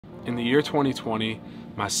In the year 2020,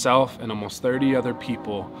 myself and almost 30 other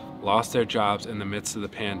people lost their jobs in the midst of the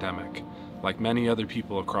pandemic, like many other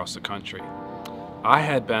people across the country. I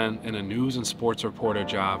had been in a news and sports reporter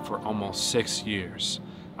job for almost 6 years.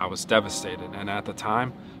 I was devastated, and at the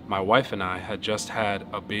time, my wife and I had just had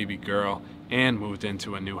a baby girl and moved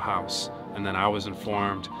into a new house. And then I was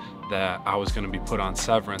informed that I was going to be put on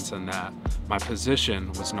severance and that my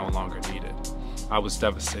position was no longer needed. I was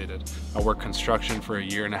devastated. I worked construction for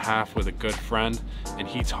 1.5 years with a good friend, and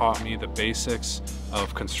he taught me the basics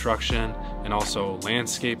of construction and also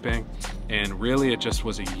landscaping. And really, it just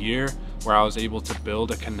was a year where I was able to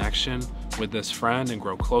build a connection with this friend and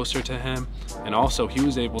grow closer to him. And also, he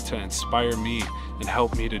was able to inspire me and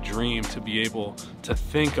help me to dream to be able to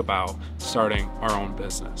think about starting our own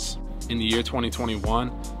business. In the year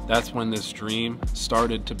 2021, that's when this dream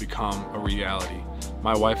started to become a reality.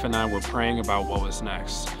 My wife and I were praying about what was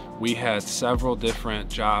next. We had several different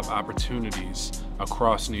job opportunities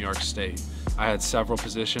across New York State. I had several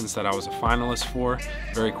positions that I was a finalist for,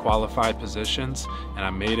 very qualified positions, and I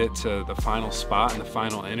made it to the final spot in the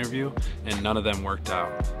final interview, and none of them worked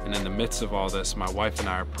out. And in the midst of all this, my wife and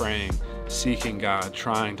I are praying, seeking God,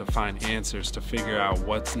 trying to find answers to figure out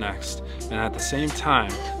what's next, and at the same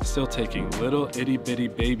time, still taking little itty bitty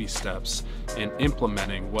baby steps in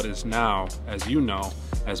implementing what is now, as you know,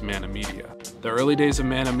 as Manna Media. The early days of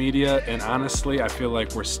Manna Media, and honestly, I feel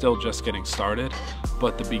like we're still just getting started,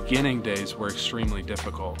 but the beginning days were extremely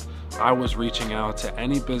difficult. I was reaching out to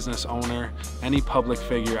any business owner, any public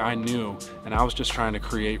figure I knew, and I was just trying to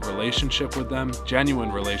create relationship with them,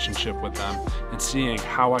 genuine relationship with them, and seeing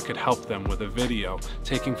how I could help them with a video,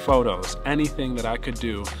 taking photos, anything that I could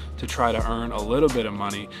do to try to earn a little bit of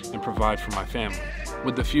money and provide for my family.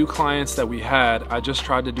 With the few clients that we had, I just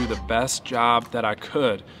tried to do the best job that I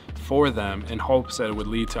could for them in hopes that it would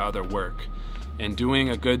lead to other work. And doing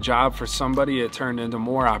a good job for somebody, it turned into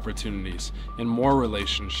more opportunities and more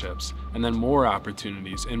relationships, and then more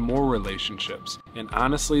opportunities and more relationships. And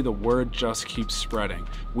honestly, the word just keeps spreading.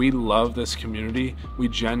 We love this community. We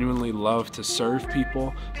genuinely love to serve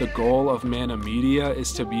people. The goal of Manna Media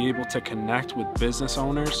is to be able to connect with business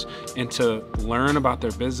owners and to learn about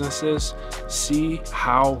their businesses, see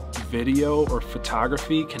how video or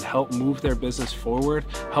photography can help move their business forward,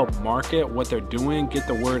 help market what they're doing, get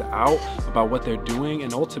the word out about what they're doing,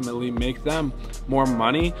 and ultimately make them more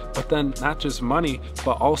money, but then not just money,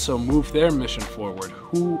 but also move their mission forward.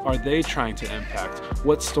 Who are they trying to impact?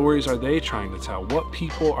 What stories are they trying to tell? What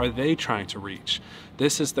people are they trying to reach?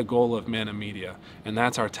 This is the goal of Manna Media, and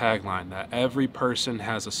that's our tagline, that every person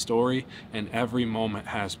has a story and every moment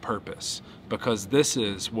has purpose, because this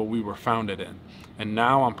is what we were founded in. And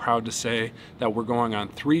now I'm proud to say that we're going on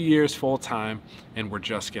 3 years full time, and we're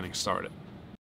just getting started.